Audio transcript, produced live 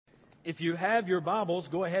If you have your Bibles,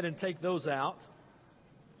 go ahead and take those out.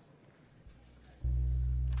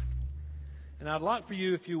 And I'd like for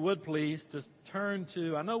you, if you would please, to turn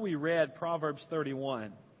to, I know we read Proverbs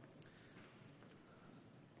 31.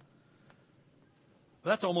 But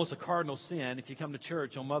that's almost a cardinal sin if you come to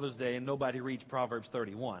church on Mother's Day and nobody reads Proverbs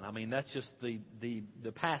 31. I mean, that's just the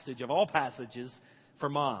passage of all passages for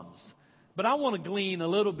moms. But I want to glean a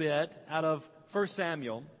little bit out of 1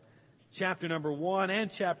 Samuel, chapter number 1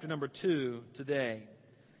 and chapter number 2 today.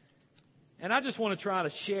 And I just want to try to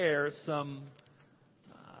share some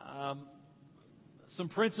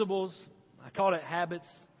principles, I call it habits,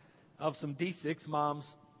 of some D6 moms,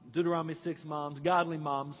 Deuteronomy 6 moms, godly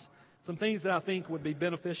moms, some things that I think would be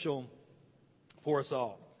beneficial for us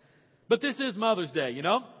all. But this is Mother's Day, you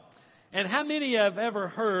know? And how many have ever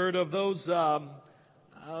heard of those, how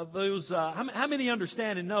many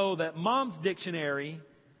understand and know that Mom's Dictionary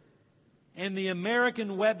and the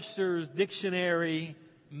American Webster's Dictionary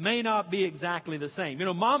may not be exactly the same? You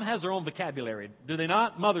know, Mom has her own vocabulary, do they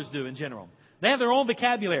not? Mothers do in general. They have their own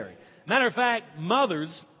vocabulary. Matter of fact, mothers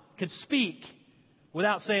can speak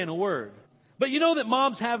without saying a word. But you know that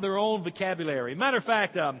moms have their own vocabulary. Matter of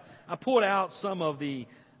fact, I pulled out some of the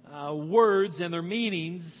words and their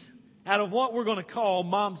meanings out of what we're going to call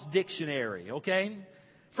Mom's Dictionary, okay?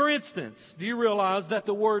 For instance, do you realize that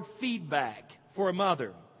the word feedback for a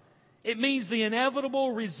mother, it means the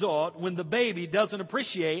inevitable result when the baby doesn't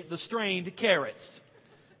appreciate the strained carrots.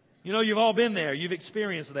 You know, you've all been there. You've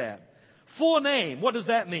experienced that. Full name, what does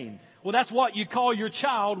that mean? Well, that's what you call your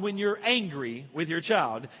child when you're angry with your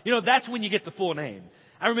child. You know, that's when you get the full name.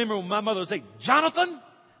 I remember when my mother would say, Jonathan.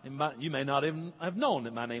 And you may not even have known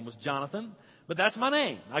that my name was Jonathan, but that's my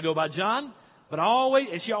name. I go by John, but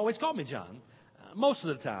she always called me John. Most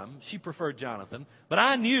of the time, she preferred Jonathan. But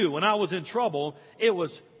I knew when I was in trouble, it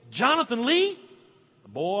was Jonathan Lee.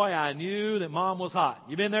 Boy, I knew that Mom was hot.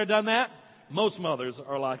 You been there, done that? Most mothers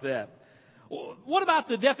are like that. What about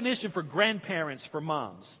the definition for grandparents for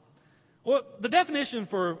moms? Well, the definition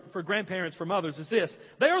for grandparents for mothers is this.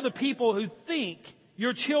 They are the people who think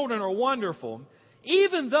your children are wonderful,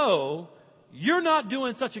 even though you're not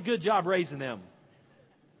doing such a good job raising them.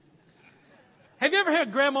 Have you ever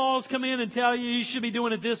had grandmas come in and tell you should be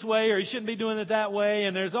doing it this way or you shouldn't be doing it that way?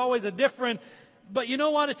 And there's always a different... But you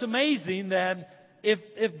know what? It's amazing that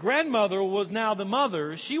if grandmother was now the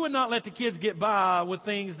mother, she would not let the kids get by with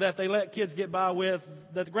things that they let kids get by with,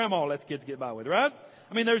 that the grandma lets kids get by with, right?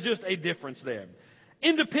 I mean, there's just a difference there.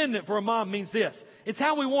 Independent for a mom means this. It's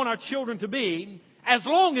how we want our children to be as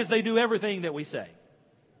long as they do everything that we say.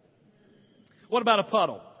 What about a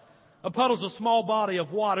puddle? A puddle's a small body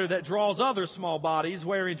of water that draws other small bodies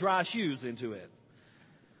wearing dry shoes into it.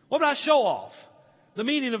 What about show off? The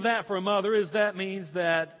meaning of that for a mother is that means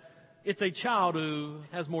that it's a child who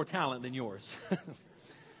has more talent than yours.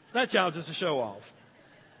 That child's just a show off.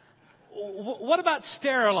 What about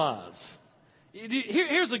sterilize?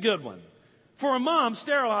 Here's a good one. For a mom,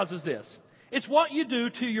 sterilize is this. It's what you do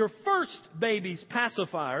to your first baby's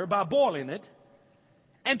pacifier by boiling it,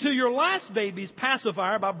 and to your last baby's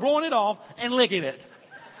pacifier by blowing it off and licking it.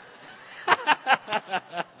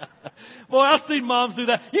 Boy, I've seen moms do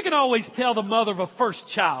that. You can always tell the mother of a first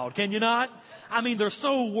child, can you not? I mean, they're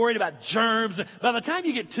so worried about germs. By the time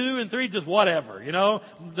you get 2 and 3, just whatever, you know.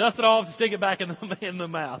 Dust it off and stick it back in the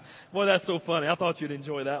mouth. Boy, that's so funny. I thought you'd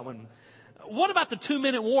enjoy that one. What about the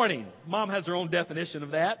 2-minute warning? Mom has her own definition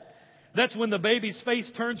of that. That's when the baby's face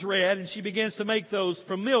turns red and she begins to make those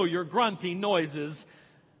familiar grunting noises.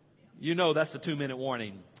 You know that's the 2-minute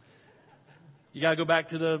warning. You got to go back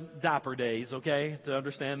to the diaper days, okay, to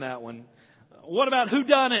understand that one. What about who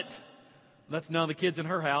done it? That's none of the kids in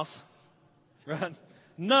her house, right?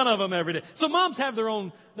 None of them ever did. So moms have their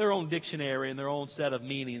own dictionary and their own set of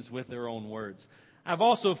meanings with their own words. I've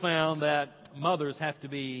also found that mothers have to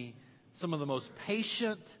be some of the most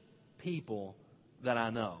patient people that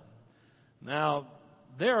I know. Now,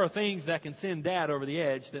 there are things that can send dad over the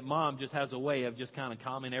edge that mom just has a way of just kind of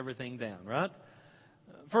calming everything down, right?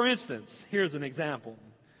 For instance, here's an example.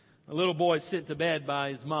 A little boy sent to bed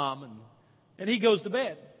by his mom, and he goes to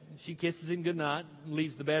bed. She kisses him goodnight and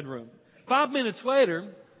leaves the bedroom. 5 minutes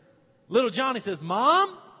later, little Johnny says,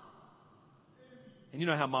 Mom? And you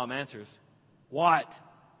know how mom answers. What?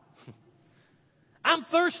 I'm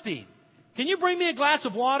thirsty. Can you bring me a glass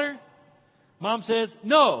of water? Mom says,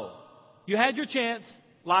 no. You had your chance.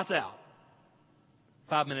 Lights out.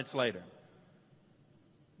 5 minutes later.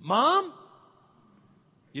 Mom?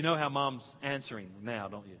 You know how mom's answering now,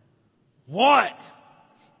 don't you? What?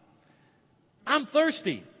 I'm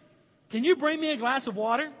thirsty. Can you bring me a glass of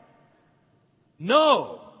water?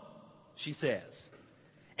 No, she says.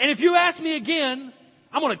 And if you ask me again,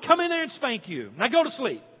 I'm going to come in there and spank you. Now go to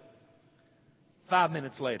sleep. 5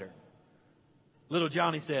 minutes later, little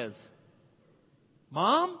Johnny says,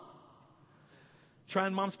 Mom?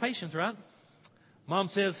 Trying Mom's patience, right? Mom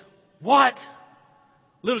says, what?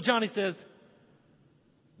 Little Johnny says,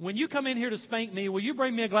 when you come in here to spank me, will you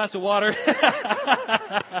bring me a glass of water?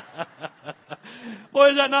 Boy,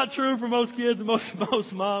 is that not true for most kids and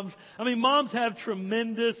most moms? I mean, moms have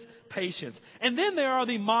tremendous patience. And then there are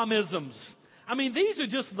the momisms. I mean, these are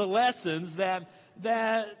just the lessons that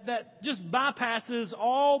just bypasses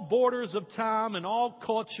all borders of time and all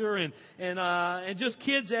culture and just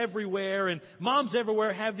kids everywhere and moms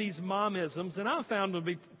everywhere have these momisms, and I've found them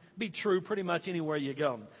to be true pretty much anywhere you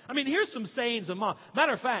go. I mean, here's some sayings of mom.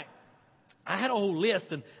 Matter of fact, I had a whole list,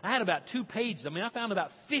 and I had about 2 pages. I mean, I found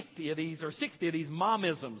about 50 of these or 60 of these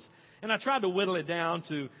momisms, and I tried to whittle it down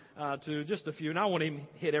to just a few, and I won't even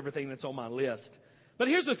hit everything that's on my list. But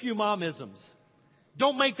here's a few momisms.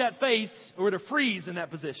 Don't make that face or it'll freeze in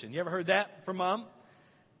that position. You ever heard that from Mom?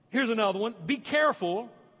 Here's another one. Be careful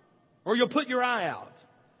or you'll put your eye out.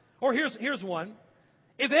 Or here's one.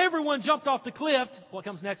 If everyone jumped off the cliff, what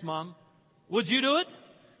comes next, Mom? Would you do it?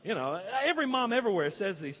 You know, every mom everywhere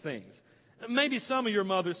says these things. Maybe some of your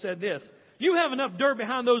mothers said this. You have enough dirt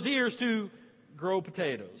behind those ears to grow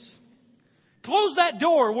potatoes. Close that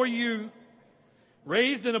door. Were you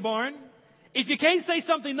raised in a barn? If you can't say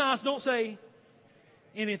something nice, don't say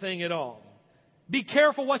anything at all. Be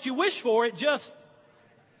careful what you wish for. It just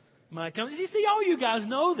might come. You see, all you guys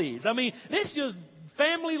know these. I mean, this just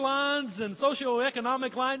family lines and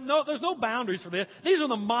socioeconomic lines. No, there's no boundaries for this. These are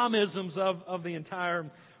the momisms of the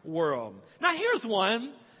entire world. Now, here's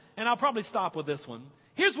one, and I'll probably stop with this one.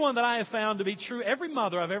 Here's one that I have found to be true. Every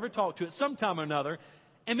mother I've ever talked to at some time or another,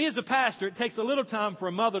 and me as a pastor, it takes a little time for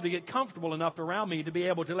a mother to get comfortable enough around me to be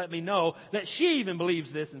able to let me know that she even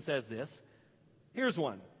believes this and says this. Here's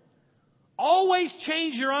one. Always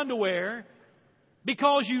change your underwear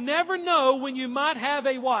because you never know when you might have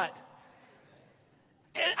a what?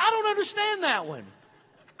 I don't understand that one.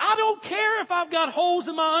 I don't care if I've got holes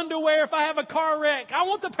in my underwear, if I have a car wreck. I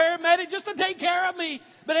want the paramedic just to take care of me.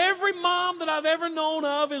 But every mom that I've ever known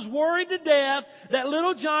of is worried to death that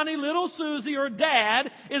little Johnny, little Susie, or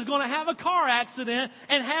Dad is going to have a car accident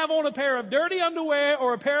and have on a pair of dirty underwear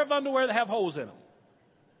or a pair of underwear that have holes in them.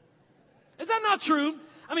 Is that not true?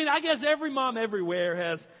 I mean, I guess every mom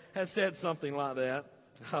everywhere has said something like that.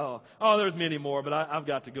 Oh, there's many more, but I've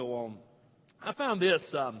got to go on. I found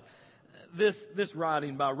this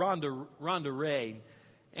writing by Rhonda Ray,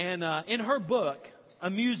 and in her book,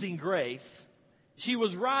 Amusing Grace, she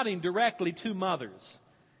was writing directly to mothers.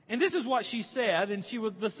 And this is what she said, and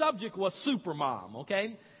the subject was supermom,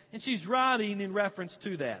 okay? And she's writing in reference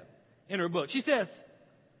to that in her book. She says,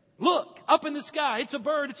 look, up in the sky, it's a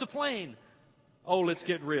bird, it's a plane. Oh, let's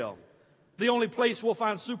get real. The only place we'll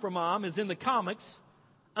find supermom is in the comics,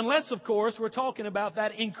 unless, of course, we're talking about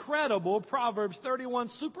that incredible Proverbs 31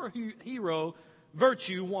 superhero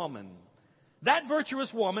virtue woman. That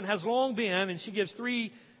virtuous woman has long been, and she gives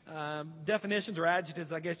 3 definitions or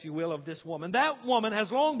adjectives, I guess you will, of this woman. That woman has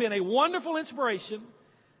long been a wonderful inspiration,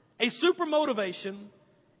 a super motivation,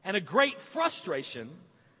 and a great frustration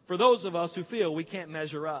for those of us who feel we can't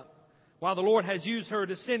measure up. While the Lord has used her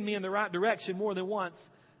to send me in the right direction more than once,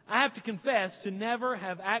 I have to confess to never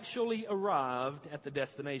have actually arrived at the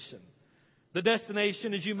destination. The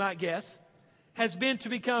destination, as you might guess, has been to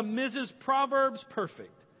become Mrs. Proverbs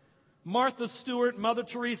Perfect. Martha Stewart, Mother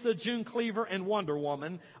Teresa, June Cleaver, and Wonder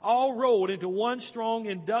Woman all rolled into one strong,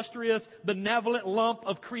 industrious, benevolent lump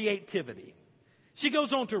of creativity. She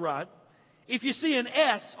goes on to write, if you see an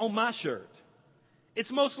S on my shirt,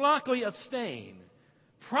 it's most likely a stain.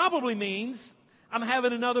 Probably means I'm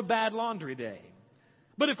having another bad laundry day.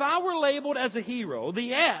 But if I were labeled as a hero,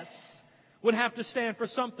 the S would have to stand for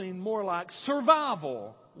something more like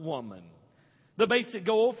survival woman. The basic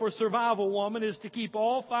goal for survival woman is to keep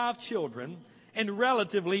all 5 children and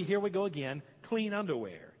relatively, here we go again, clean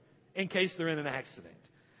underwear in case they're in an accident.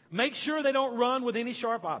 Make sure they don't run with any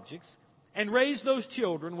sharp objects and raise those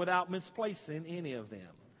children without misplacing any of them.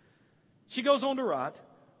 She goes on to write,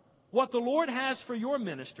 what the Lord has for your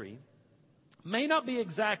ministry may not be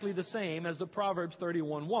exactly the same as the Proverbs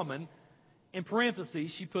 31 woman. In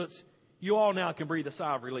parentheses, she puts, you all now can breathe a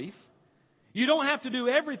sigh of relief. You don't have to do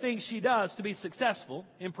everything she does to be successful.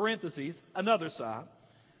 In parentheses, another sigh.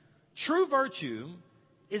 True virtue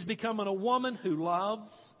is becoming a woman who loves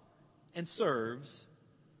and serves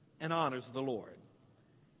and honors the Lord.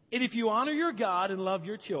 And if you honor your God and love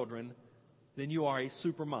your children, then you are a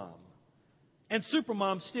supermom. And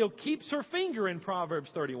supermom still keeps her finger in Proverbs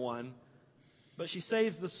 31, but she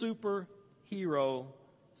saves the superhero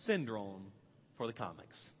syndrome for the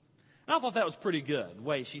comics. And I thought that was pretty good, the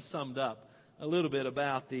way she summed up a little bit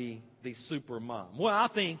about the super mom. Well, I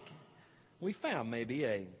think we found maybe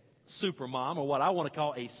a super mom, or what I want to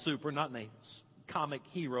call a super, not in a comic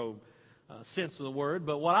hero sense of the word,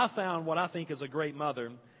 but what I found, what I think is a great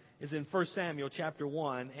mother, is in 1 Samuel chapter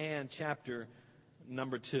 1 and chapter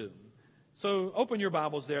number 2. So open your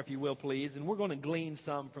Bibles there, if you will, please, and we're going to glean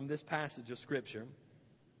some from this passage of Scripture.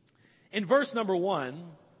 In verse number 1,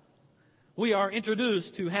 we are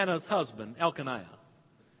introduced to Hannah's husband, Elkanah.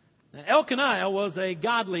 Now, Elkanah was a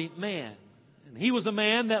godly man, and he was a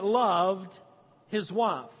man that loved his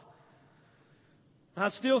wife. I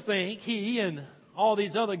still think he and all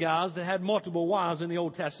these other guys that had multiple wives in the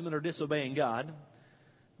Old Testament are disobeying God,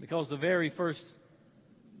 because the very first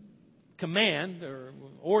command or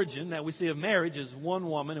origin that we see of marriage is one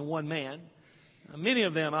woman and one man. Many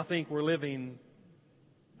of them, I think, were living,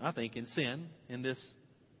 in sin in this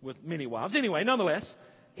with many wives. Anyway, nonetheless,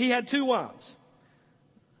 he had 2 wives.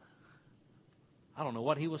 I don't know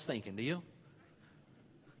what he was thinking, do you?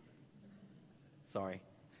 Sorry.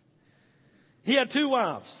 He had 2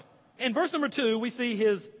 wives. In verse number 2, we see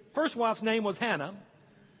his first wife's name was Hannah,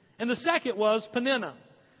 and the second was Peninnah.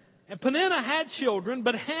 And Peninnah had children,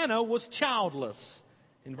 but Hannah was childless.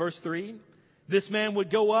 In verse 3, this man would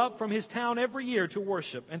go up from his town every year to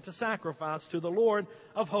worship and to sacrifice to the Lord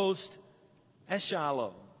of hosts at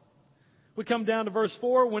Shiloh. We come down to verse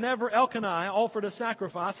 4. Whenever Elkanah offered a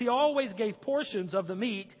sacrifice, he always gave portions of the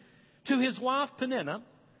meat to his wife Peninnah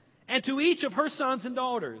and to each of her sons and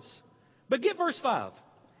daughters. But get verse 5.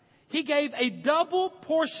 He gave a double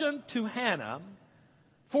portion to Hannah,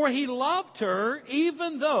 for he loved her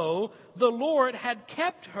even though the Lord had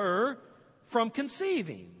kept her from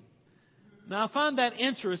conceiving. Now, I find that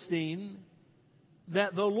interesting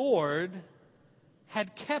that the Lord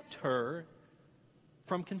had kept her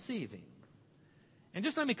from conceiving. And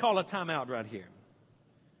just let me call a time out right here.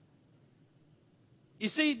 You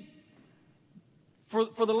see,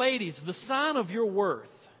 for the ladies, the sign of your worth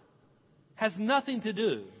has nothing to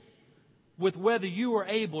do with whether you are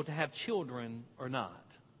able to have children or not.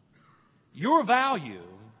 Your value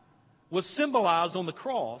was symbolized on the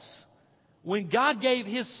cross when God gave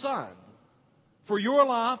His Son for your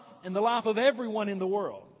life and the life of everyone in the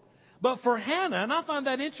world. But for Hannah, and I find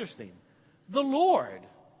that interesting, the Lord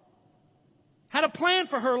had a plan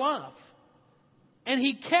for her life, and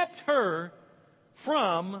He kept her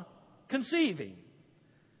from conceiving.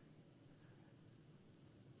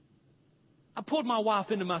 I pulled my wife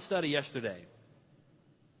into my study yesterday,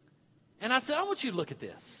 and I said, I want you to look at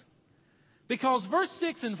this. Because verse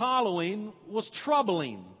 6 and following was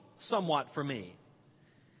troubling somewhat for me.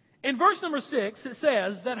 In verse number 6, it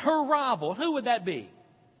says that her rival, who would that be?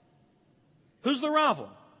 Who's the rival?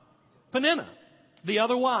 Peninnah, the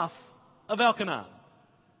other wife of Elkanah.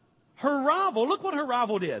 Her rival, look what her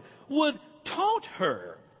rival did, would taunt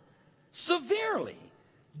her severely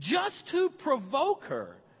just to provoke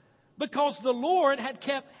her, because the Lord had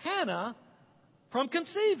kept Hannah from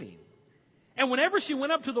conceiving. And whenever she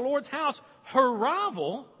went up to the Lord's house, her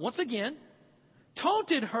rival, once again,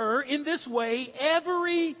 taunted her in this way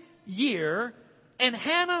every year, and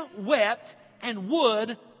Hannah wept and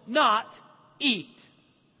would not eat.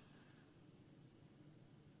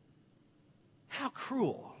 How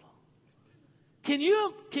cruel. Can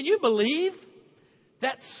you believe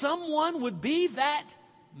that someone would be that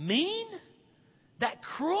mean? That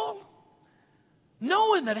cruel?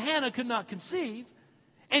 Knowing that Hannah could not conceive,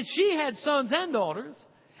 and she had sons and daughters,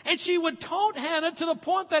 and she would taunt Hannah to the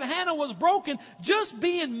point that Hannah was broken, just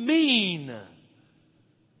being mean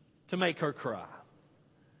to make her cry.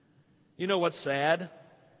 You know what's sad?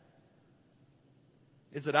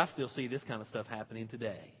 Is that I still see this kind of stuff happening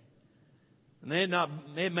today. And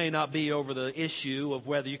it may not be over the issue of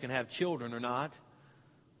whether you can have children or not,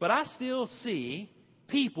 but I still see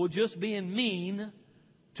people just being mean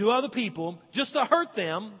to other people just to hurt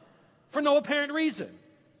them for no apparent reason.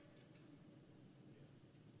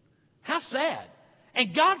 How sad.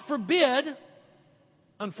 And God forbid,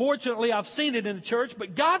 unfortunately I've seen it in the church,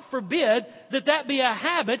 but God forbid that be a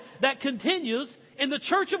habit that continues in the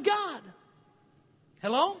church of God.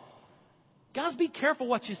 Hello? Guys, be careful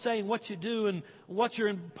what you say and what you do and what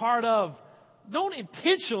you're part of. Don't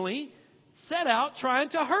intentionally set out trying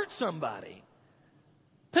to hurt somebody.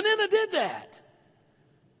 Peninnah did that.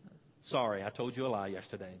 Sorry, I told you a lie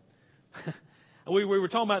yesterday. We were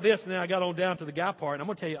talking about this, and then I got on down to the guy part. And I'm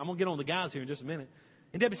going to tell you, I'm going to get on the guys here in just a minute.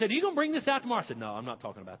 And Debbie said, are you going to bring this out tomorrow? I said, no, I'm not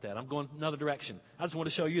talking about that. I'm going another direction. I just want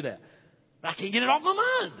to show you that. I can't get it off my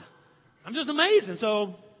mind. I'm just amazed. And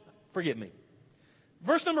so, forgive me.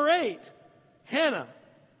 Verse number 8. Hannah.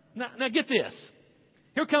 Now get this.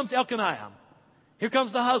 Here comes Elkanah. Here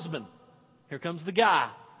comes the husband. Here comes the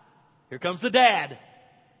guy. Here comes the dad.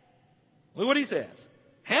 Look what he says.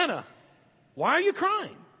 Hannah, why are you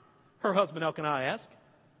crying? Her husband Elkanah asked.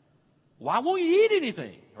 Why won't you eat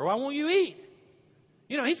anything? Or why won't you eat?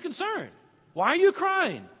 You know, he's concerned. Why are you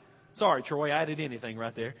crying? Sorry, Troy, I added anything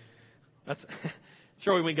right there. That's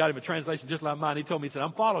Troy, we got him a translation just like mine. He told me, he said,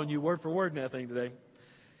 I'm following you word for word in that thing today.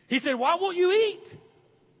 He said, why won't you eat?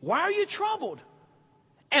 Why are you troubled?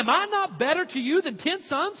 Am I not better to you than 10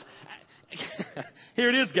 sons? Here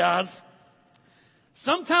it is, guys.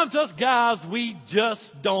 Sometimes us guys, we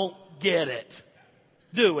just don't get it.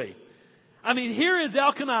 Do we? I mean, here is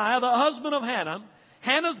Elkanah, the husband of Hannah.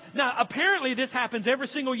 Now, apparently this happens every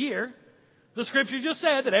single year. The scripture just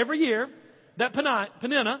said that every year that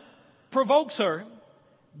Peninnah provokes her,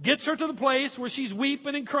 gets her to the place where she's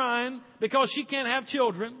weeping and crying because she can't have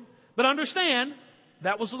children. But understand,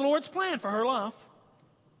 that was the Lord's plan for her life.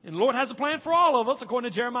 And the Lord has a plan for all of us, according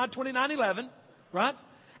to Jeremiah 29:11. Right?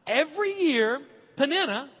 Every year,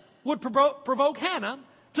 Peninnah would provoke Hannah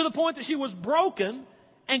to the point that she was broken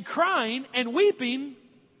and crying and weeping.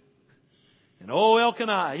 And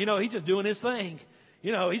Elkanah, he's just doing his thing.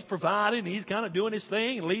 He's providing, he's kind of doing his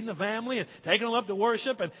thing and leading the family and taking them up to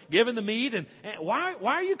worship and giving the meat. And why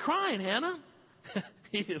are you crying, Hannah?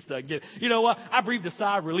 He just doesn't get it. You know what? I breathed a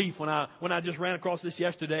sigh of relief when I just ran across this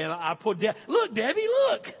yesterday, and I put down, look, Debbie,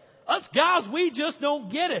 look. Us guys, we just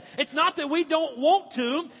don't get it. It's not that we don't want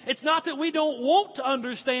to. It's not that we don't want to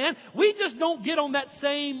understand. We just don't get on that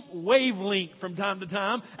same wavelength from time to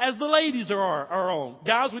time as the ladies are on.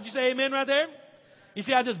 Guys, would you say amen right there? You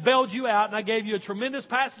see, I just bailed you out and I gave you a tremendous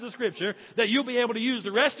passage of Scripture that you'll be able to use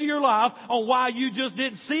the rest of your life on why you just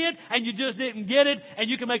didn't see it and you just didn't get it, and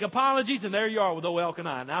you can make apologies, and there you are with old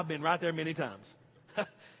Elkanah. And I've been right there many times.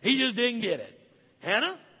 He just didn't get it.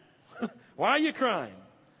 Hannah, why are you crying?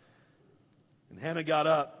 And Hannah got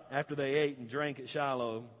up after they ate and drank at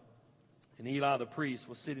Shiloh, and Eli the priest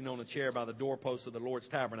was sitting on a chair by the doorpost of the Lord's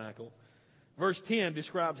tabernacle. Verse 10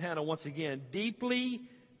 describes Hannah once again. Deeply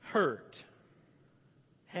hurt,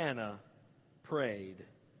 Hannah prayed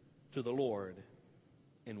to the Lord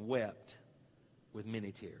and wept with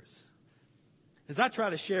many tears. As I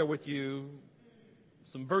try to share with you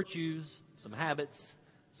some virtues, some habits,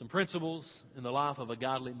 some principles in the life of a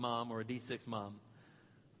godly mom or a D6 mom,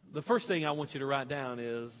 the first thing I want you to write down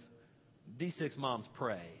is D6 moms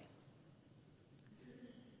pray.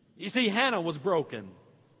 You see, Hannah was broken.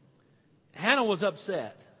 Hannah was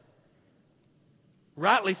upset.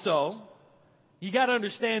 Rightly so. You got to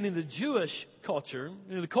understand, in the Jewish culture,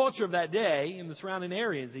 in the culture of that day, in the surrounding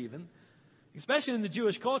areas even, especially in the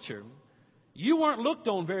Jewish culture, you weren't looked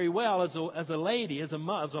on very well as a lady, as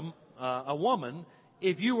a woman,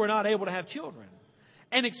 if you were not able to have children.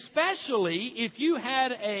 And especially if you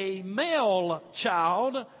had a male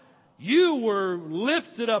child, you were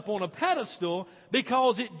lifted up on a pedestal,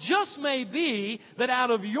 because it just may be that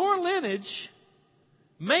out of your lineage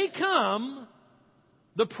may come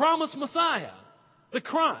the promised Messiah, the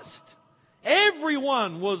Christ.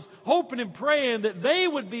 Everyone was hoping and praying that they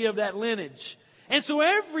would be of that lineage. And so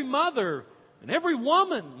every mother and every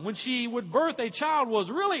woman, when she would birth a child, was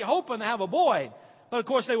really hoping to have a boy. But of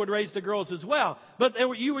course they would raise the girls as well. But there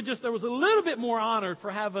was a little bit more honor for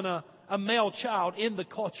having a male child in the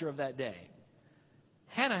culture of that day.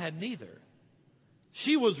 Hannah had neither.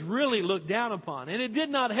 She was really looked down upon. And it did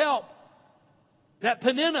not help that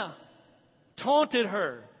Peninnah taunted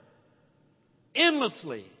her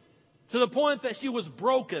endlessly, to the point that she was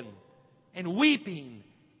broken and weeping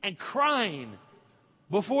and crying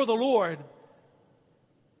before the Lord.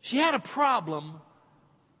 She had a problem,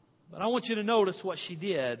 but I want you to notice what she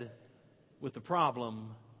did with the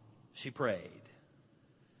problem. She prayed.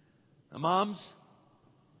 Now, moms,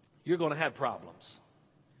 you're going to have problems.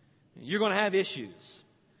 You're going to have issues.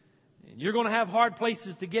 You're going to have hard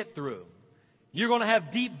places to get through. You're going to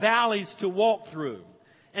have deep valleys to walk through.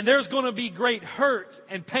 And there's going to be great hurt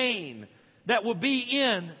and pain that will be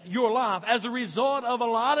in your life as a result of a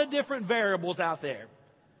lot of different variables out there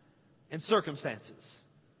and circumstances.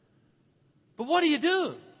 But what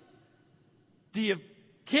do? Do you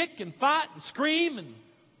kick and fight and scream and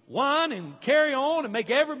whine and carry on and make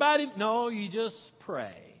everybody? No, you just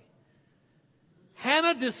pray.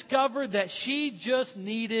 Hannah discovered that she just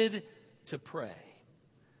needed to pray.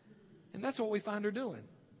 And that's what we find her doing.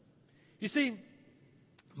 You see,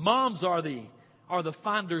 moms are the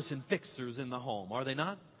finders and fixers in the home, are they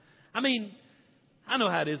not? I mean, I know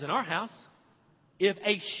how it is in our house. If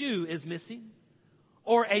a shoe is missing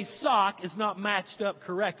or a sock is not matched up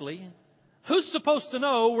correctly, Who's supposed to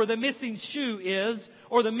know where the missing shoe is,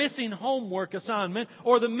 or the missing homework assignment,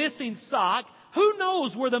 or the missing sock? Who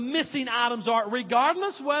knows where the missing items are,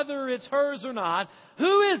 regardless whether it's hers or not?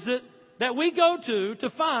 Who is it that we go to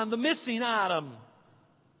find the missing item?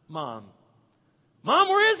 Mom. Mom,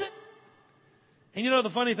 where is it? And you know, the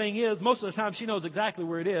funny thing is, most of the time she knows exactly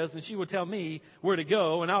where it is, and she will tell me where to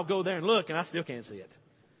go, and I'll go there and look, and I still can't see it.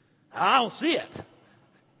 I don't see it.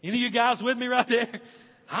 Any of you guys with me right there?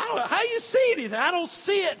 How do you see anything? I don't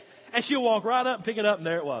see it. And she'll walk right up and pick it up, and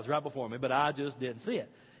there it was, right before me. But I just didn't see it.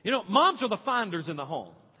 You know, moms are the finders in the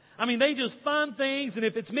home. I mean, they just find things, and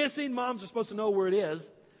if it's missing, moms are supposed to know where it is.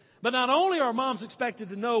 But not only are moms expected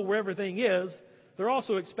to know where everything is, they're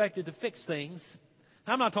also expected to fix things.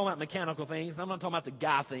 Now, I'm not talking about mechanical things. I'm not talking about the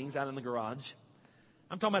guy things out in the garage.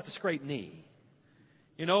 I'm talking about the scraped knee.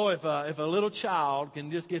 You know, if a little child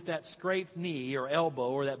can just get that scraped knee or elbow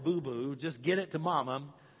or that boo-boo, just get it to mama,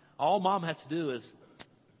 all mom has to do is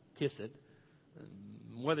kiss it.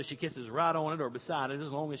 Whether she kisses right on it or beside it,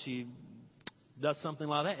 as long as she does something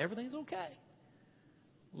like that, everything's okay.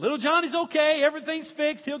 Little Johnny's okay. Everything's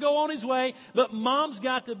fixed. He'll go on his way. But mom's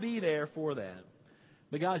got to be there for that.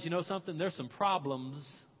 But guys, you know something? There's some problems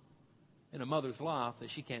in a mother's life that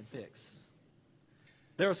she can't fix.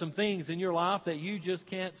 There are some things in your life that you just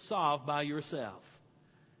can't solve by yourself.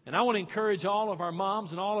 And I want to encourage all of our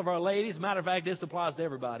moms and all of our ladies. Matter of fact, this applies to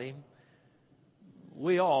everybody.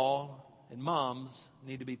 We all, and moms,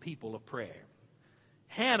 need to be people of prayer.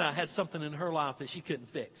 Hannah had something in her life that she couldn't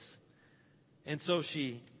fix. And so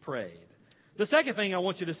she prayed. The second thing I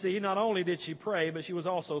want you to see, not only did she pray, but she was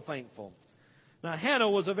also thankful. Now, Hannah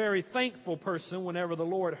was a very thankful person whenever the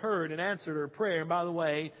Lord heard and answered her prayer. And by the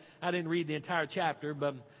way, I didn't read the entire chapter,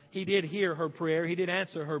 but He did hear her prayer. He did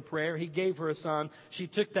answer her prayer. He gave her a son. She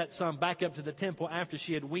took that son back up to the temple after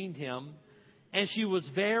she had weaned him. And she was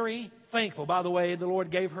very thankful. By the way, the Lord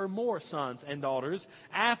gave her more sons and daughters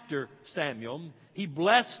after Samuel. He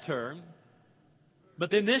blessed her. But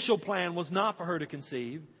the initial plan was not for her to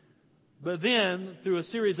conceive. But then, through a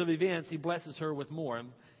series of events, He blesses her with more.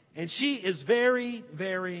 And she is very,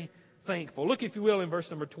 very thankful. Look, if you will, in verse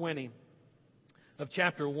number 20 of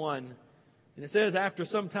chapter 1. And it says, after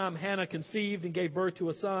some time Hannah conceived and gave birth to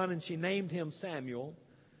a son, and she named him Samuel,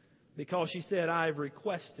 because she said, I have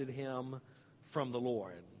requested him from the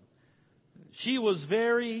Lord. She was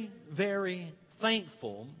very, very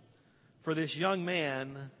thankful for this young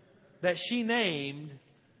man that she named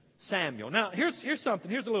Samuel. Now, here's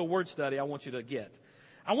something. Here's a little word study I want you to get.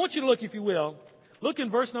 I want you to look, if you will, look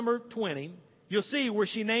in verse number 20. You'll see where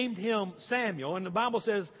she named him Samuel. And the Bible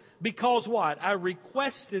says, because what? I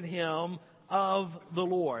requested him of the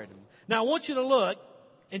Lord. Now, I want you to look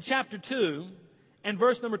in chapter 2 and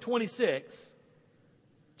verse number 26.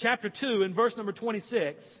 Chapter 2 and verse number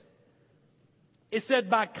 26. It said,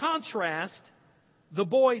 by contrast, the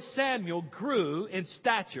boy Samuel grew in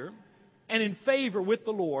stature and in favor with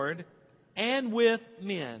the Lord and with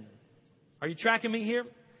men. Are you tracking me here?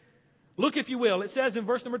 Look, if you will. It says in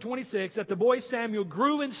verse number 26 that the boy Samuel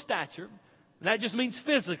grew in stature. That just means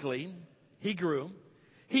physically he grew.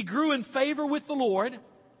 He grew in favor with the Lord.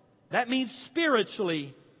 That means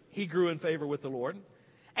spiritually he grew in favor with the Lord.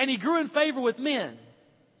 And he grew in favor with men.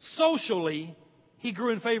 Socially, he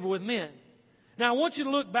grew in favor with men. Now, I want you to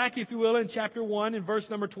look back, if you will, in chapter 1 in verse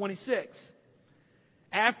number 26.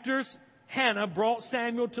 After Hannah brought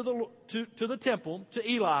Samuel to the temple, to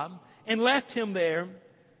Eli, and left him there,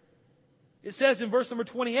 it says in verse number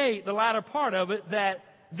 28, the latter part of it, that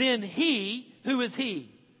then he, who is he?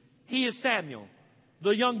 He is Samuel,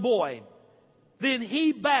 the young boy. Then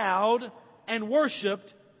he bowed and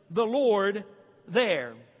worshiped the Lord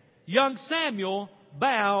there. Young Samuel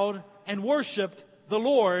bowed and worshiped the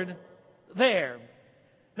Lord there.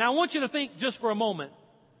 Now I want you to think just for a moment.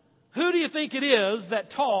 Who do you think it is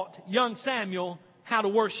that taught young Samuel how to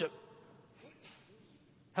worship?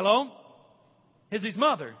 Hello? It's his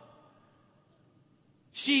mother.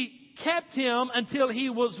 She kept him until he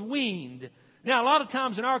was weaned. Now, a lot of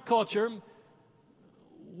times in our culture,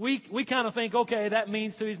 we kind of think, okay, that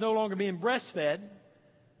means that he's no longer being breastfed.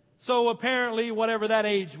 So apparently, whatever that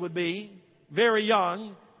age would be, very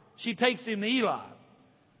young, she takes him to Eli.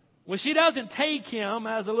 Well, she doesn't take him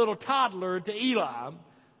as a little toddler to Eli.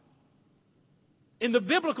 In the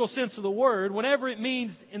biblical sense of the word, whenever it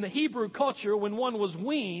means in the Hebrew culture, when one was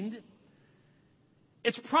weaned,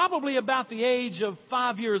 it's probably about the age of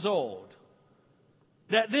 5 years old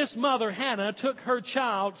that this mother, Hannah, took her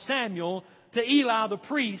child, Samuel, to Eli the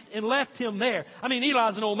priest and left him there. I mean,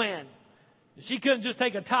 Eli's an old man. She couldn't just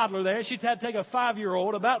take a toddler there. She had to take a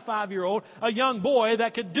 5-year-old, about 5-year-old, a young boy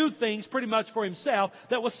that could do things pretty much for himself,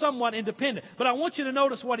 that was somewhat independent. But I want you to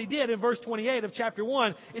notice what he did in verse 28 of chapter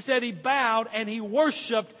 1. It said he bowed and he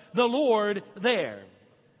worshiped the Lord there.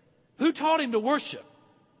 Who taught him to worship?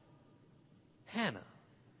 Hannah.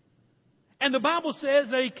 And the Bible says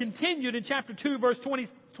that he continued in chapter 2, verse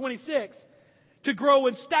 26, to grow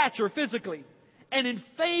in stature physically and in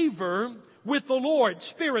favor with the Lord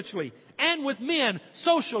spiritually and with men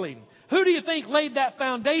socially. Who do you think laid that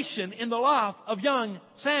foundation in the life of young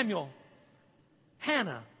Samuel?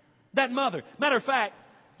 Hannah, that mother. Matter of fact,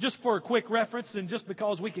 just for a quick reference and just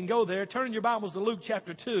because we can go there, turn your Bibles to Luke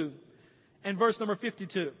chapter 2 and verse number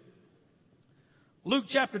 52. Luke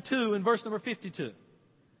chapter 2 and verse number 52.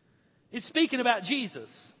 It's speaking about Jesus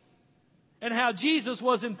and how Jesus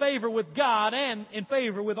was in favor with God and in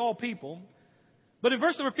favor with all people. But in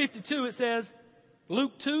verse number 52 it says,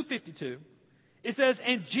 Luke 2:52, it says,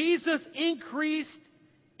 and Jesus increased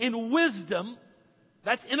in wisdom,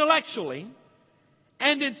 that's intellectually,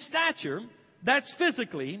 and in stature, that's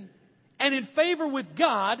physically, and in favor with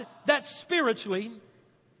God, that's spiritually,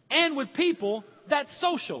 and with people, that's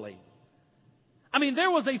socially. I mean,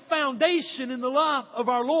 there was a foundation in the life of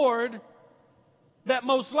our Lord that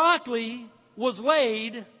most likely was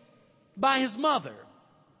laid by His mother,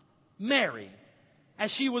 Mary,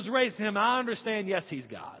 as she was raising Him. I understand, yes, He's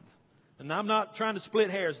God. And I'm not trying to split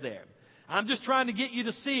hairs there. I'm just trying to get you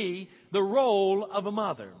to see the role of a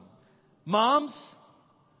mother. Moms,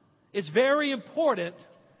 it's very important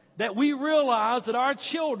that we realize that our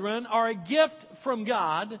children are a gift from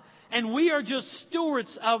God, and we are just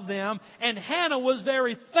stewards of them. And Hannah was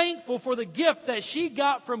very thankful for the gift that she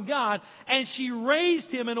got from God, and she raised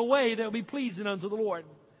him in a way that would be pleasing unto the Lord.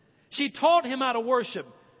 She taught him how to worship.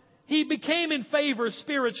 He became in favor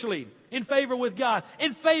spiritually, in favor with God,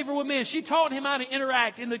 in favor with men. She taught him how to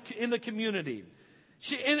interact in the community.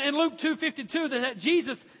 In Luke 2:52, that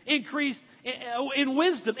Jesus increased in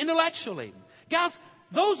wisdom intellectually. Guys,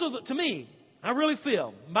 those are to me, I really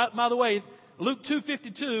feel. By the way, Luke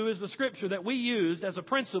 2:52 is the scripture that we used as a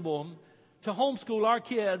principle to homeschool our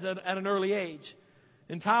kids at an early age.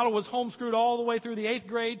 And Tyler was homeschooled all the way through the 8th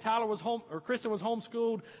grade. Kristen was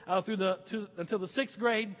homeschooled until the 6th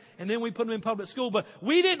grade, and then we put them in public school. But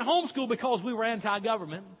we didn't homeschool because we were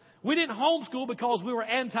anti-government. We didn't homeschool because we were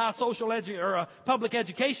anti-social public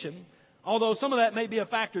education, although some of that may be a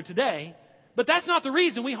factor today. But that's not the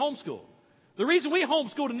reason we homeschooled. The reason we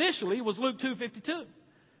homeschooled initially was Luke 2:52.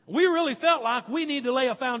 We really felt like we need to lay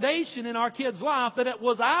a foundation in our kids' life that it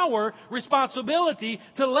was our responsibility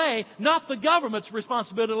to lay, not the government's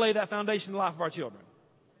responsibility to lay that foundation in the life of our children.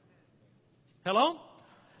 Hello?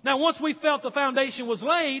 Now, once we felt the foundation was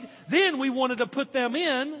laid, then we wanted to put them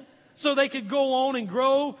in so they could go on and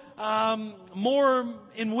grow more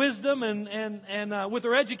in wisdom and with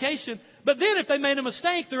their education. But then if they made a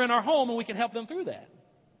mistake, they're in our home and we can help them through that.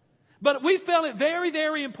 But we felt it very,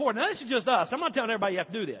 very important. Now, this is just us. I'm not telling everybody you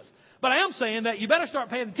have to do this. But I am saying that you better start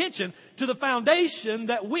paying attention to the foundation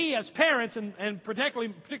that we as parents and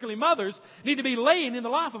particularly mothers need to be laying in the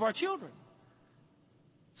life of our children.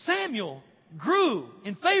 Samuel grew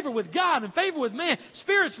in favor with God, in favor with man,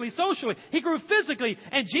 spiritually, socially. He grew physically.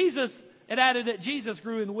 And it added that Jesus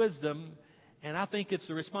grew in wisdom. And I think it's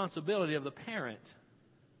the responsibility of the parent,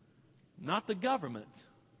 not the government.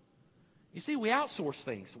 You see, we outsource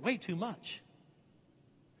things way too much.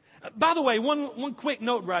 By the way, one quick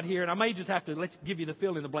note right here, and I may just have to give you the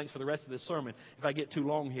fill in the blanks for the rest of this sermon if I get too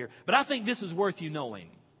long here. But I think this is worth you knowing.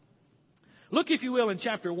 Look, if you will, in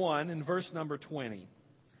chapter 1 in verse number 20.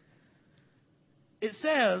 It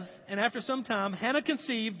says, and after some time, Hannah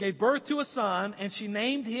conceived, gave birth to a son, and she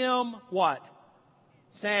named him what?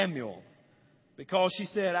 Samuel. Because she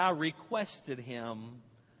said, I requested him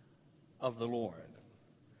of the Lord.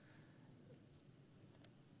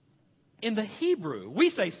 In the Hebrew,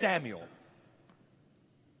 we say Samuel.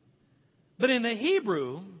 But in the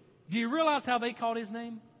Hebrew, do you realize how they called his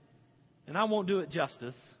name? And I won't do it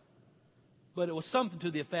justice, but it was something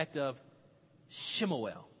to the effect of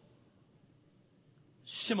Shemuel.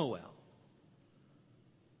 Shemuel.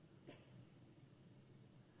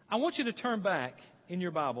 I want you to turn back in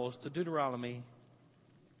your Bibles to Deuteronomy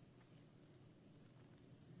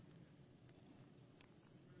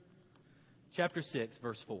chapter 6,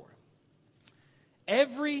 verse 4.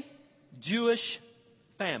 Every Jewish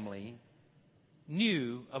family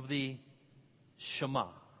knew of the Shema.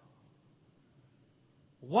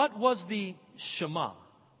 What was the Shema?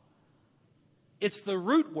 It's the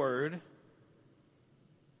root word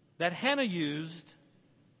that Hannah used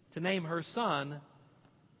to name her son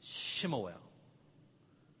Shemuel.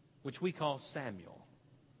 which we call Samuel.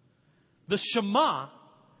 The Shema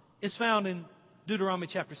is found in Deuteronomy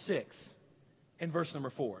chapter 6 and verse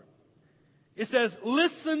number 4. It says,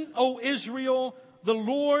 "Listen, O Israel, the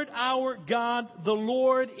Lord our God, the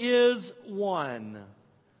Lord is one."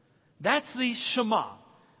 That's the Shema.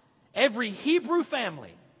 Every Hebrew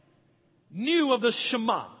family knew of the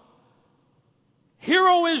Shema. Hear,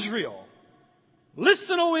 O Israel.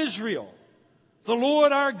 Listen, O Israel. The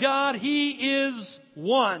Lord our God, He is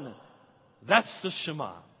one. That's the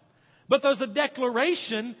Shema. But there's a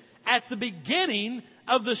declaration at the beginning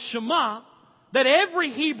of the Shema that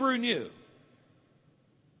every Hebrew knew.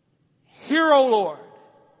 Hear, O Lord.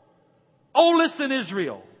 Oh, listen,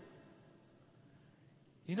 Israel.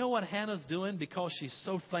 You know what Hannah's doing because she's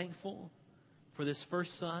so thankful for this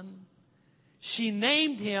first son? She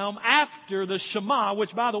named him after the Shema,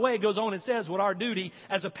 which, by the way, goes on and says what our duty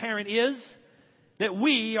as a parent is. That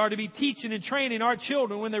we are to be teaching and training our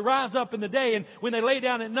children when they rise up in the day and when they lay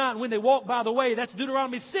down at night and when they walk by the way. That's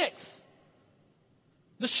Deuteronomy 6.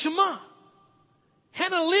 The Shema.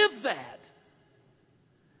 Hannah lived that.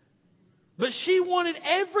 But she wanted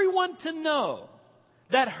everyone to know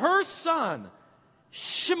that her son,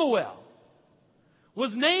 Shemuel,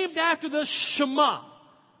 was named after the Shema,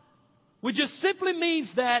 which just simply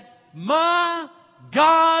means that my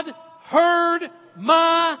God heard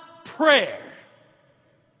my prayer.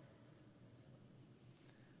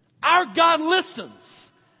 Our God listens.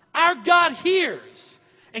 Our God hears.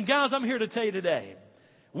 And guys, I'm here to tell you today,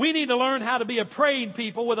 we need to learn how to be a praying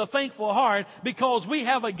people with a thankful heart because we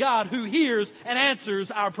have a God who hears and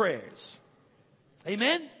answers our prayers.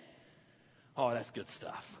 Amen? Oh, that's good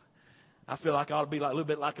stuff. I feel like I ought to be like, a little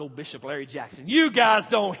bit like old Bishop Larry Jackson. You guys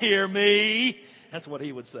don't hear me. That's what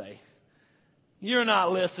he would say. You're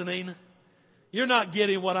not listening. You're not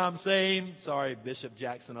getting what I'm saying. Sorry, Bishop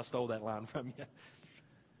Jackson, I stole that line from you.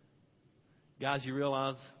 Guys, you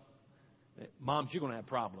realize that moms, you're going to have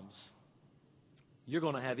problems. You're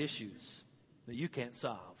going to have issues that you can't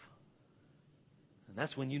solve. And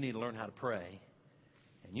that's when you need to learn how to pray.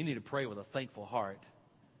 And you need to pray with a thankful heart,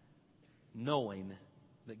 knowing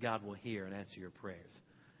that God will hear and answer your prayers.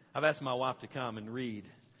 I've asked my wife to come and read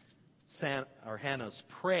Hannah's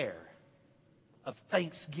prayer of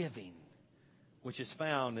thanksgiving, which is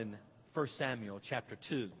found in 1 Samuel chapter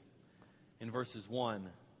 2 in verses 1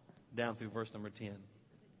 down through verse number 10.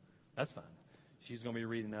 That's fine. She's going to be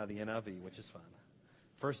reading out of the NIV, which is fine.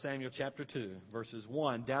 1 Samuel chapter 2, verses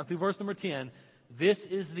 1 down through verse number 10. This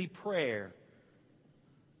is the prayer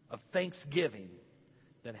of thanksgiving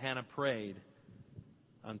that Hannah prayed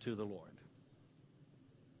unto the Lord.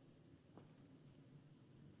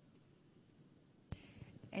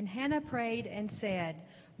 And Hannah prayed and said,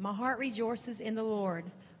 "My heart rejoices in the Lord.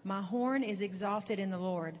 My horn is exalted in the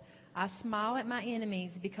Lord. I smile at my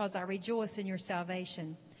enemies because I rejoice in your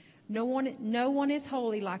salvation. No one is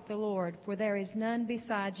holy like the Lord, for there is none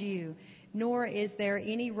besides you, nor is there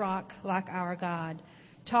any rock like our God.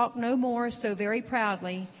 Talk no more so very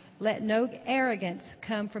proudly. Let no arrogance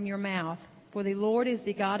come from your mouth. For the Lord is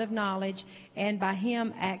the God of knowledge, and by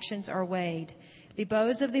Him actions are weighed. The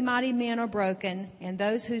bows of the mighty men are broken, and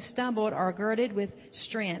those who stumbled are girded with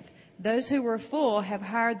strength. Those who were full have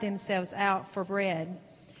hired themselves out for bread.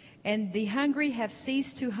 And the hungry have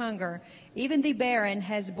ceased to hunger. Even the barren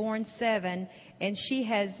has borne 7, and she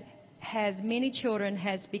has many children,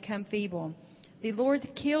 has become feeble. The Lord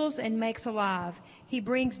kills and makes alive. He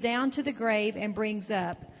brings down to the grave and brings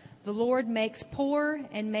up. The Lord makes poor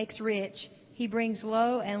and makes rich. He brings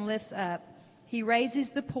low and lifts up. He raises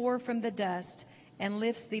the poor from the dust and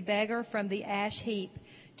lifts the beggar from the ash heap,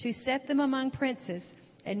 to set them among princes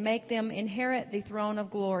and make them inherit the throne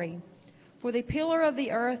of glory. For the pillar of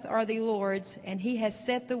the earth are the Lord's, and He has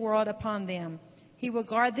set the world upon them. He will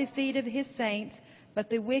guard the feet of His saints, but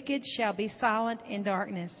the wicked shall be silent in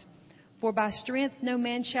darkness. For by strength no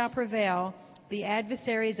man shall prevail. The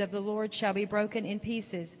adversaries of the Lord shall be broken in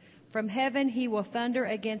pieces. From heaven He will thunder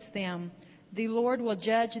against them. The Lord will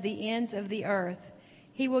judge the ends of the earth.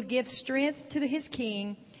 He will give strength to His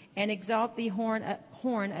king and exalt the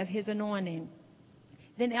horn of His anointing.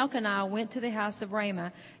 Then Elkanah went to the house of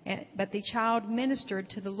Ramah, but the child ministered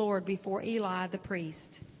to the Lord before Eli the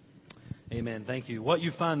priest. Amen. Thank you. What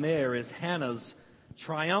you find there is Hannah's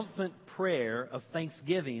triumphant prayer of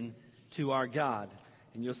thanksgiving to our God.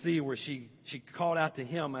 And you'll see where she called out to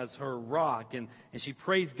Him as her rock, and she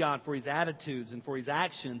praised God for His attitudes and for His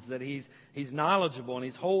actions, that He's knowledgeable and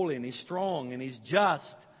He's holy and He's strong and He's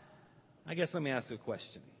just. I guess let me ask you a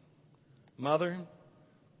question. Mother,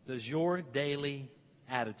 does your daily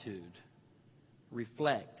attitude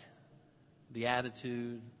reflect the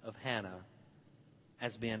attitude of Hannah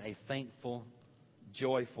as being a thankful,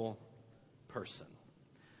 joyful person.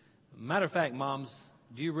 Matter of fact, moms,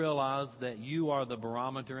 do you realize that you are the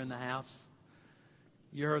barometer in the house?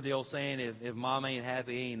 You heard the old saying, if mom ain't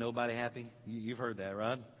happy, ain't nobody happy. You've heard that,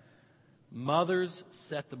 right? Mothers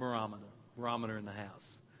set the barometer in the house.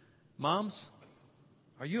 Moms,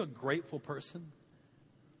 are you a grateful person?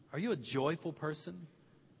 Are you a joyful person?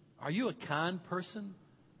 Are you a kind person?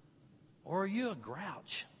 Or are you a grouch?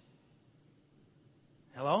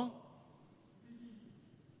 Hello?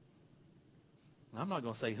 I'm not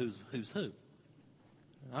going to say who's who.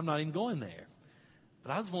 I'm not even going there.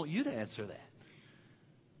 But I just want you to answer that.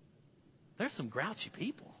 There's some grouchy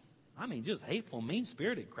people. I mean, just hateful,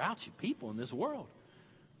 mean-spirited, grouchy people in this world.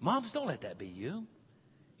 Moms, don't let that be you.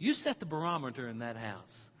 You set the barometer in that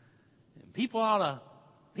house. And people ought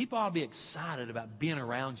to be excited about being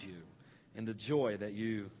around you and the joy that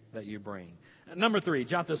you bring. Number 3,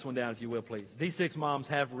 jot this one down if you will, please. These 6 moms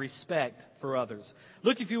have respect for others.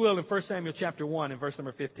 Look, if you will, in 1 Samuel chapter 1 and verse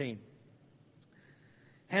number 15.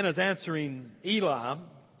 Hannah's answering Eli.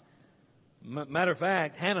 Matter of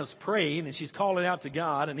fact, Hannah's praying and she's calling out to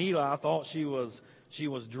God, and Eli thought she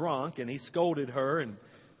was drunk, and he scolded her, and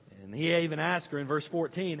he even asked her in verse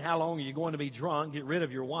 14, how long are you going to be drunk? Get rid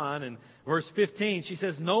of your wine. And verse 15, she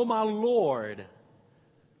says, no, my Lord.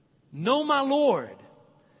 No, my Lord.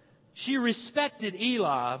 She respected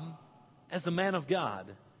Eli as the man of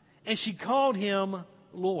God, and she called him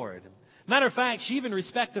Lord. Matter of fact, she even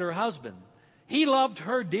respected her husband. He loved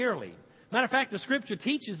her dearly. Matter of fact, the Scripture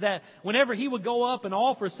teaches that whenever he would go up and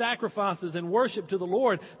offer sacrifices and worship to the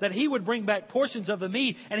Lord, that he would bring back portions of the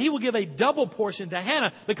meat, and he would give a double portion to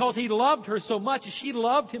Hannah because he loved her so much, and she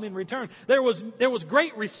loved him in return. There was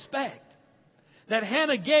great respect that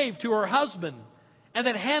Hannah gave to her husband, and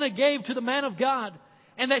that Hannah gave to the man of God,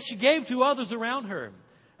 and that she gave to others around her.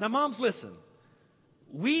 Now, moms, listen.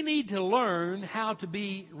 We need to learn how to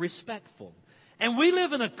be respectful. And we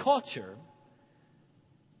live in a culture.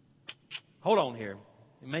 Hold on here.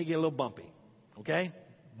 It may get a little bumpy. Okay?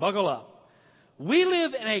 Buckle up. We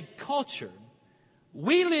live in a culture.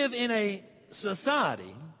 We live in a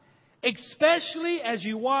society, especially as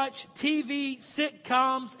you watch TV,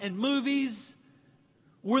 sitcoms, and movies,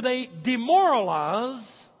 where they demoralize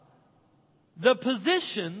the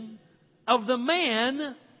position of the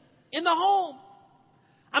man in the home.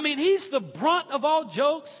 I mean, he's the brunt of all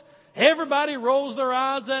jokes. Everybody rolls their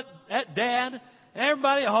eyes at Dad.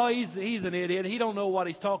 Everybody, oh, he's an idiot. He don't know what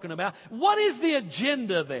he's talking about. What is the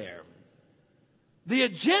agenda there? The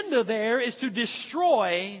agenda there is to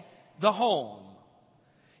destroy the home.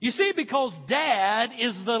 You see, because Dad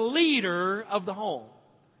is the leader of the home.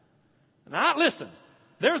 Now, listen,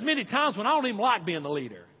 there's many times when I don't even like being the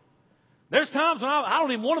leader. There's times when I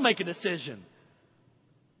don't even want to make a decision.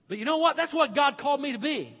 But you know what? That's what God called me to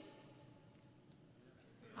be.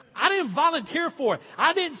 I didn't volunteer for it.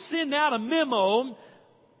 I didn't send out a memo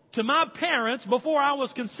to my parents before I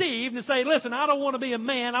was conceived and say, listen, I don't want to be a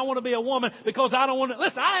man. I want to be a woman because I don't want to.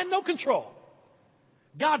 Listen, I had no control.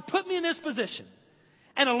 God put me in this position.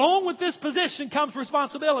 And along with this position comes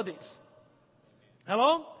responsibilities.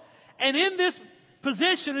 Hello? And in this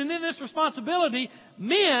position and in this responsibility,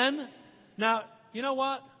 men, now, you know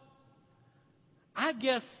what? I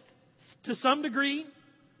guess to some degree,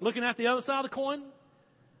 looking at the other side of the coin,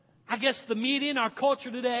 I guess the media in our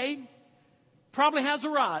culture today probably has a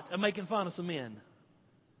right of making fun of some men.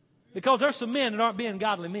 Because there's some men that aren't being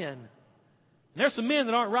godly men. And there's some men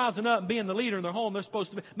that aren't rising up and being the leader in their home they're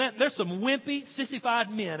supposed to be. Man, there's some wimpy, sissified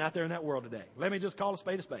men out there in that world today. Let me just call a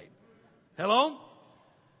spade a spade. Hello?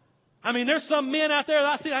 I mean, there's some men out there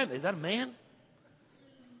that I see. Is that a man?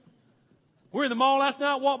 We're in the mall last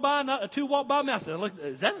night, walked by, two walked by me. I said, look,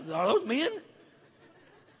 are those men?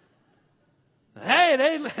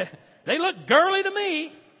 Hey, they look girly to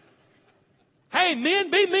me. Hey, men,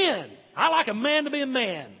 be men. I like a man to be a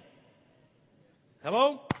man.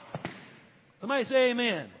 Hello? Somebody say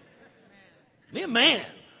amen. Be a man.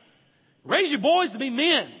 Raise your boys to be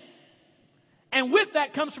men. And with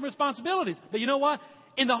that comes some responsibilities. But you know what?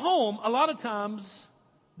 In the home, a lot of times,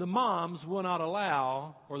 the moms will not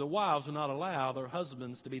allow, or the wives will not allow their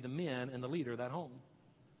husbands to be the men and the leader of that home.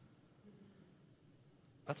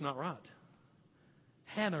 That's not right.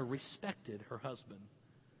 Hannah respected her husband.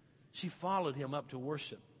 She followed him up to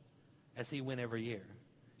worship as he went every year.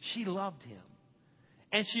 She loved him.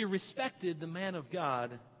 And she respected the man of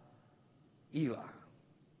God, Eli.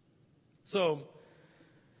 So,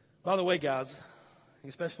 by the way, guys,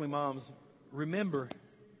 especially moms, remember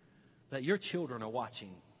that your children are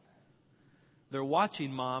watching. They're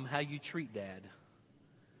watching, Mom, how you treat Dad.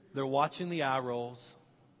 They're watching the eye rolls.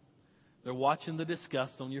 They're watching the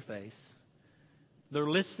disgust on your face. They're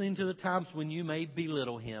listening to the times when you may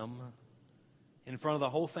belittle him in front of the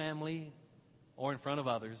whole family or in front of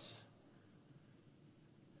others.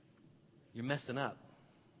 You're messing up.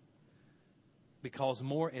 Because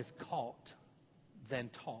more is caught than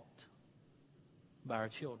taught by our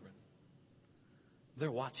children.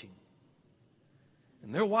 They're watching.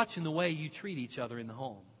 And they're watching the way you treat each other in the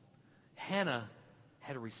home. Hannah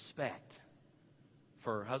had a respect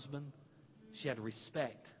for her husband. She had a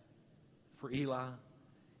respect for Eli.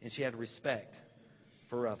 And she had a respect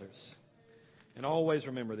for others. And always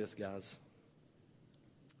remember this, guys.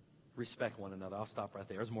 Respect one another. I'll stop right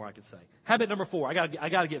there. There's more I could say. Habit number 4. I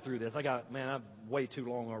got to get through this. I'm way too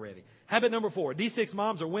long already. Habit number 4. D6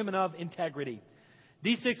 moms are women of integrity.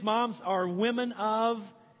 D6 moms are women of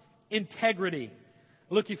integrity.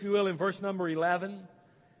 Look, if you will, in verse number 11.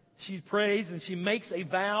 She prays and she makes a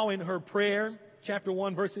vow in her prayer. Chapter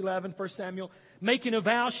 1, verse 11, 1 Samuel. Making a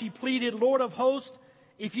vow, she pleaded, Lord of hosts,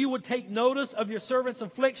 if you would take notice of your servant's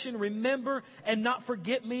affliction, remember and not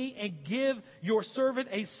forget me, and give your servant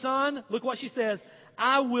a son. Look what she says.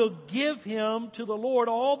 I will give him to the Lord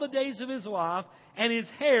all the days of his life, and his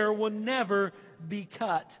hair will never be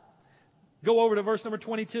cut. Go over to verse number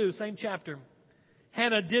 22, same chapter.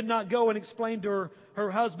 Hannah did not go and explain to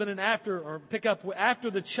her husband after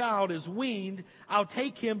the child is weaned, I'll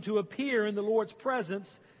take him to appear in the Lord's presence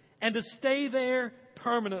and to stay there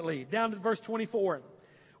permanently. Down to verse 24.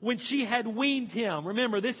 When she had weaned him,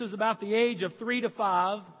 remember this is about the age of 3 to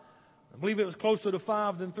 5. I believe it was closer to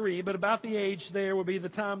 5 than 3, but about the age there will be the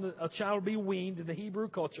time that a child will be weaned in the Hebrew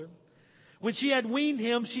culture. When she had weaned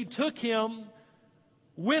him, she took him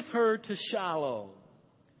with her to Shiloh.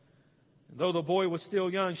 Though the boy was still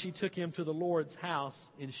young, she took him to the Lord's house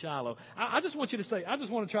in Shiloh. I just want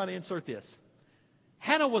to try to insert this.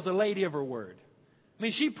 Hannah was a lady of her word. I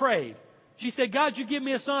mean, she prayed. She said, God, you give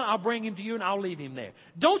me a son, I'll bring him to you and I'll leave him there.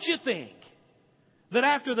 Don't you think that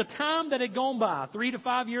after the time that had gone by, 3 to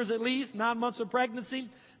 5 years at least, 9 months of pregnancy,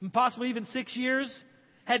 and possibly even 6 years,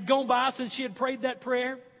 had gone by since she had prayed that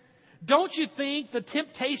prayer? Don't you think the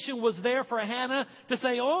temptation was there for Hannah to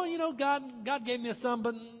say, God gave me a son,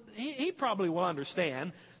 but He probably will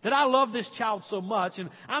understand that I love this child so much, and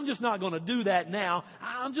I'm just not going to do that now.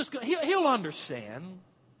 He'll understand.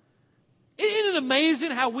 Isn't it amazing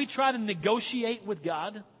how we try to negotiate with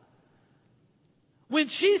God? When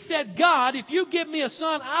she said, God, if you give me a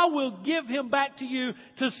son, I will give him back to you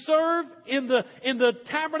to serve in the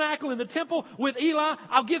tabernacle, in the temple with Eli.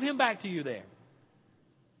 I'll give him back to you there.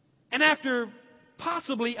 And after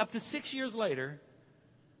possibly up to 6 years later,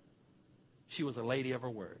 she was a lady of her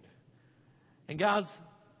word. And guys,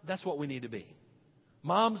 that's what we need to be.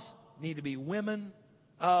 Moms need to be women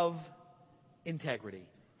of integrity.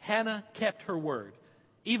 Hannah kept her word,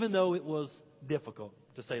 even though it was difficult,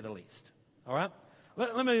 to say the least. All right?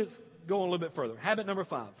 Let me go a little bit further. Habit number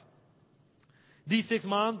 5. D6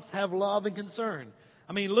 moms have love and concern.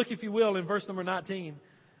 I mean, look, if you will, in verse number 19.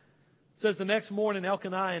 It says, the next morning,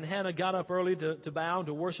 Elkanah and Hannah got up early to bow and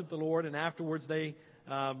to worship the Lord, and afterwards they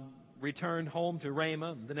returned home to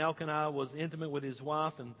Ramah. Then Elkanah was intimate with his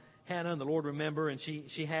wife and Hannah, and the Lord remembered, and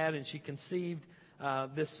she conceived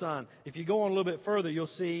this son. If you go on a little bit further, you'll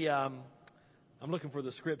see, I'm looking for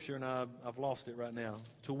the scripture, and I've lost it right now,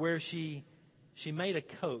 to where she made a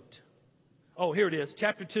coat. Oh, here it is,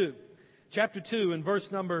 chapter 2. Chapter 2 and verse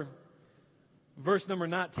number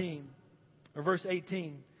 19, or verse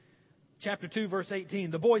 18. Chapter 2, verse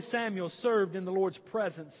 18. The boy Samuel served in the Lord's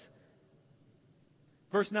presence.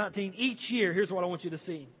 Verse 19. Each year, here's what I want you to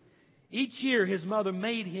see. Each year his mother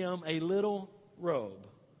made him a little robe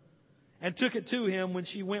and took it to him when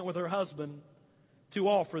she went with her husband to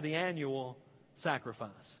offer the annual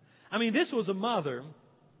sacrifice. I mean, this was a mother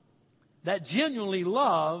that genuinely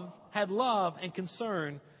had love and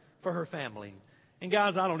concern for her family. And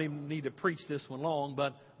guys, I don't even need to preach this one long,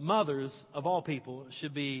 but mothers of all people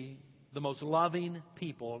should be the most loving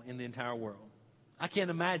people in the entire world. I can't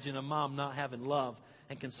imagine a mom not having love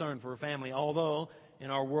and concern for her family, although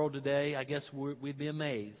in our world today, I guess we'd be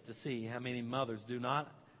amazed to see how many mothers do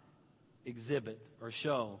not exhibit or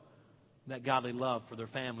show that godly love for their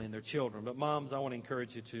family and their children. But moms, I want to encourage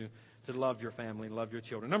you to love your family and love your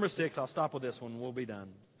children. Number 6, I'll stop with this one and we'll be done.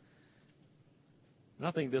 And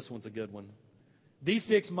I think this one's a good one. These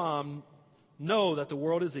 6 moms know that the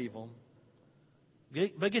world is evil.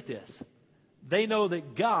 But get this. They know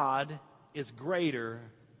that God is greater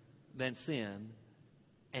than sin,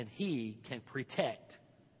 and He can protect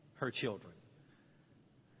her children.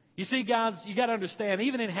 You see, guys, you got to understand,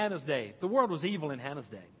 even in Hannah's day, the world was evil in Hannah's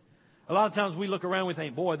day. A lot of times we look around and we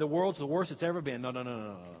think, boy, the world's the worst it's ever been.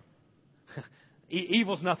 No.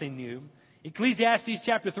 Evil's nothing new. Ecclesiastes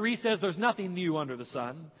chapter 3 says there's nothing new under the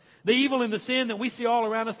sun. The evil and the sin that we see all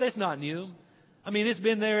around us, that's not new. I mean, it's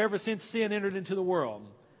been there ever since sin entered into the world.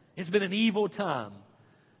 It's been an evil time.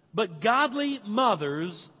 But godly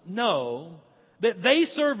mothers know that they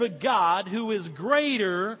serve a God who is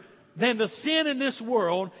greater than the sin in this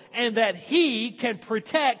world, and that He can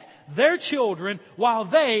protect their children while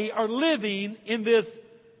they are living in this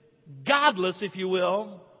godless, if you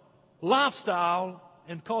will, lifestyle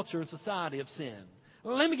and culture and society of sin.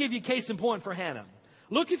 Well, let me give you a case in point for Hannah.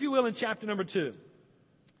 Look, if you will, in chapter number 2.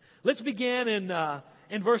 Let's begin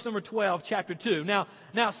in verse number 12, chapter 2. Now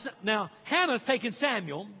Hannah's taken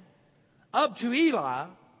Samuel up to Eli,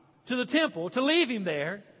 to the temple, to leave him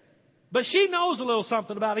there. But she knows a little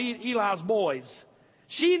something about Eli's boys.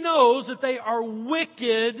 She knows that they are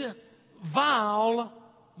wicked, vile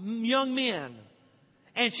young men.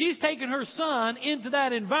 And she's taken her son into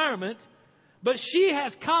that environment. But she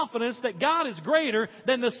has confidence that God is greater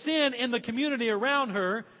than the sin in the community around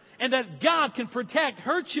her, and that God can protect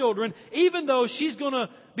her children, even though she's going to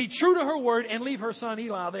be true to her word and leave her son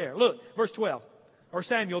Eli there. Look, verse 12. Or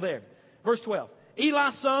Samuel there. Verse 12.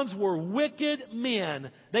 Eli's sons were wicked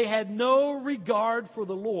men. They had no regard for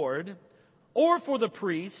the Lord or for the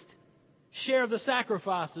priest, share the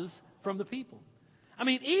sacrifices from the people. I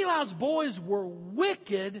mean, Eli's boys were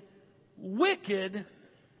wicked, wicked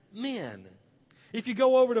men. If you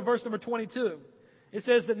go over to verse number 22, it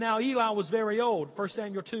says that now Eli was very old, 1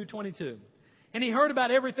 Samuel 2:22. And he heard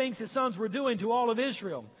about everything his sons were doing to all of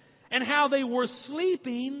Israel, and how they were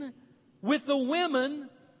sleeping with the women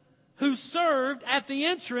who served at the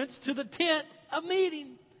entrance to the tent of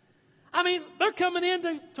meeting. I mean, they're coming in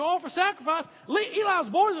to offer sacrifice. Eli's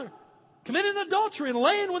boys are committing adultery and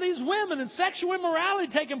laying with these women, and sexual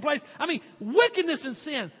immorality taking place. I mean, wickedness and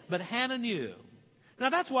sin. But Hannah knew. Now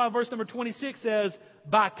that's why verse number 26 says,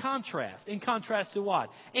 by contrast. In contrast to what?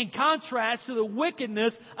 In contrast to the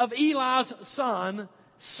wickedness of Eli's son,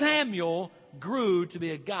 Samuel grew to be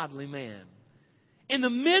a godly man. In the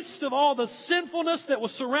midst of all the sinfulness that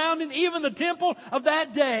was surrounding even the temple of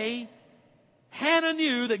that day, Hannah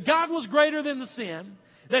knew that God was greater than the sin,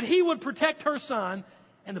 that He would protect her son,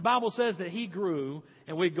 and the Bible says that he grew,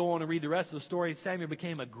 and we go on and read the rest of the story. Samuel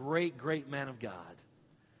became a great, great man of God.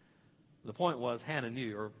 The point was Hannah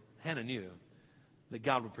knew that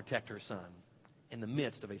God would protect her son in the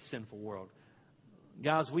midst of a sinful world.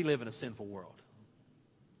 Guys, we live in a sinful world.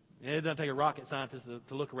 It doesn't take a rocket scientist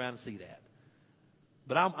to look around and see that.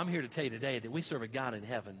 But I'm here to tell you today that we serve a God in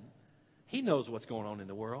heaven. He knows what's going on in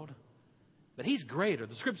the world. But He's greater.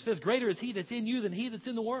 The Scripture says, greater is He that's in you than he that's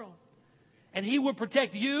in the world. And He will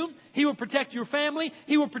protect you. He will protect your family.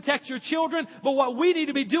 He will protect your children. But what we need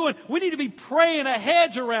to be doing, we need to be praying a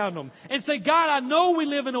hedge around them. And say, God, I know we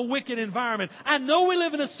live in a wicked environment. I know we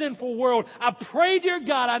live in a sinful world. I pray, dear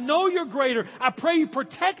God, I know You're greater. I pray You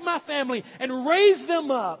protect my family and raise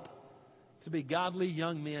them up to be godly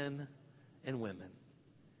young men and women.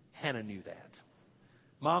 Hannah knew that.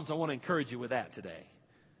 Moms, I want to encourage you with that today.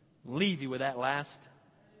 Leave you with that last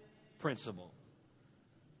principle.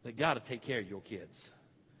 That God will take care of your kids.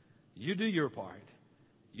 You do your part.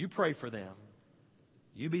 You pray for them.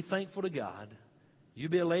 You be thankful to God. You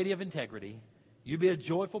be a lady of integrity. You be a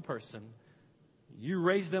joyful person. You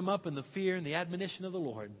raise them up in the fear and the admonition of the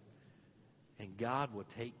Lord. And God will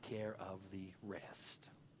take care of the rest.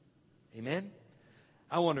 Amen?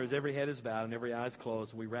 I wonder, as every head is bowed and every eye is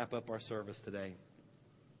closed, we wrap up our service today.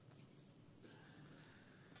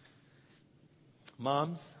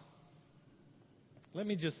 Moms, let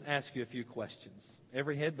me just ask you a few questions.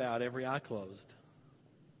 Every head bowed, every eye closed.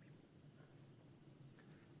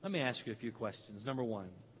 Let me ask you a few questions. Number one,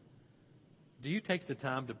 do you take the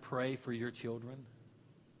time to pray for your children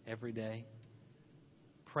every day?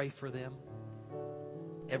 Pray for them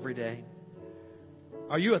every day.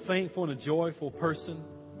 Are you a thankful and a joyful person?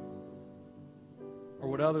 Or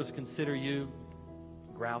would others consider you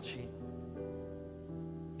grouchy?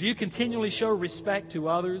 Do you continually show respect to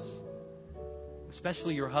others,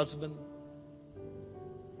 especially your husband?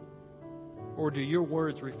 Or do your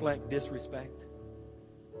words reflect disrespect?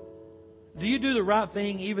 Do you do the right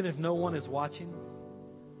thing even if no one is watching?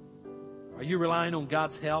 Are you relying on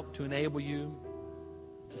God's help to enable you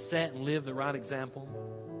to set and live the right example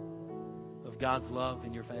of God's love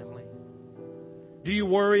in your family? Do you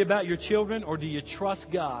worry about your children, or do you trust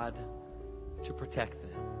God to protect them?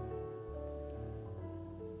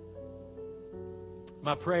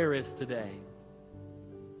 My prayer is today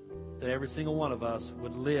that every single one of us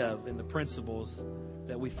would live in the principles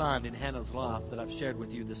that we find in Hannah's life that I've shared with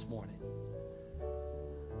you this morning.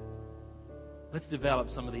 Let's develop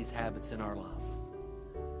some of these habits in our life.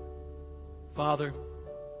 Father,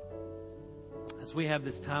 as we have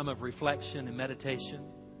this time of reflection and meditation,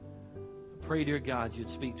 I pray, dear God, you'd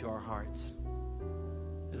speak to our hearts.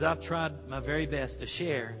 As I've tried my very best to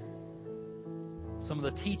share some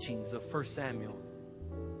of the teachings of 1 Samuel,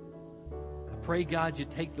 I pray, God,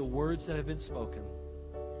 you'd take the words that have been spoken.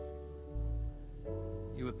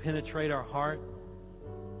 You would penetrate our heart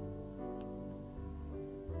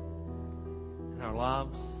and our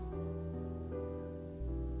lives,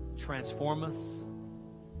 transform us,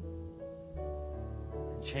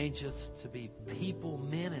 and change us to be people,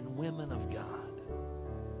 men and women of God.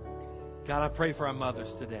 God, I pray for our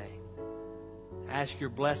mothers today. Ask your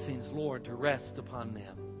blessings, Lord, to rest upon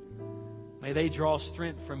them. May they draw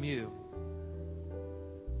strength from you.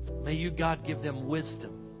 May you, God, give them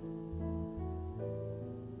wisdom.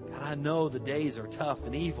 God, I know the days are tough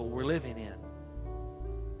and evil we're living in.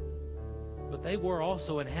 But they were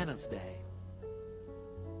also in Hannah's day.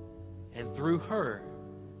 And through her,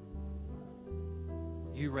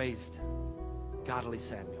 you raised godly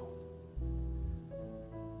Samuel.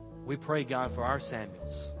 We pray, God, for our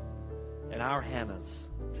Samuels and our Hannahs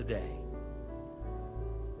today.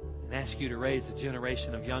 And ask you to raise a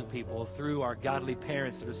generation of young people through our godly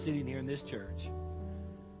parents that are sitting here in this church.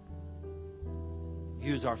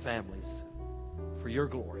 Use our families for your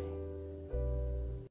glory.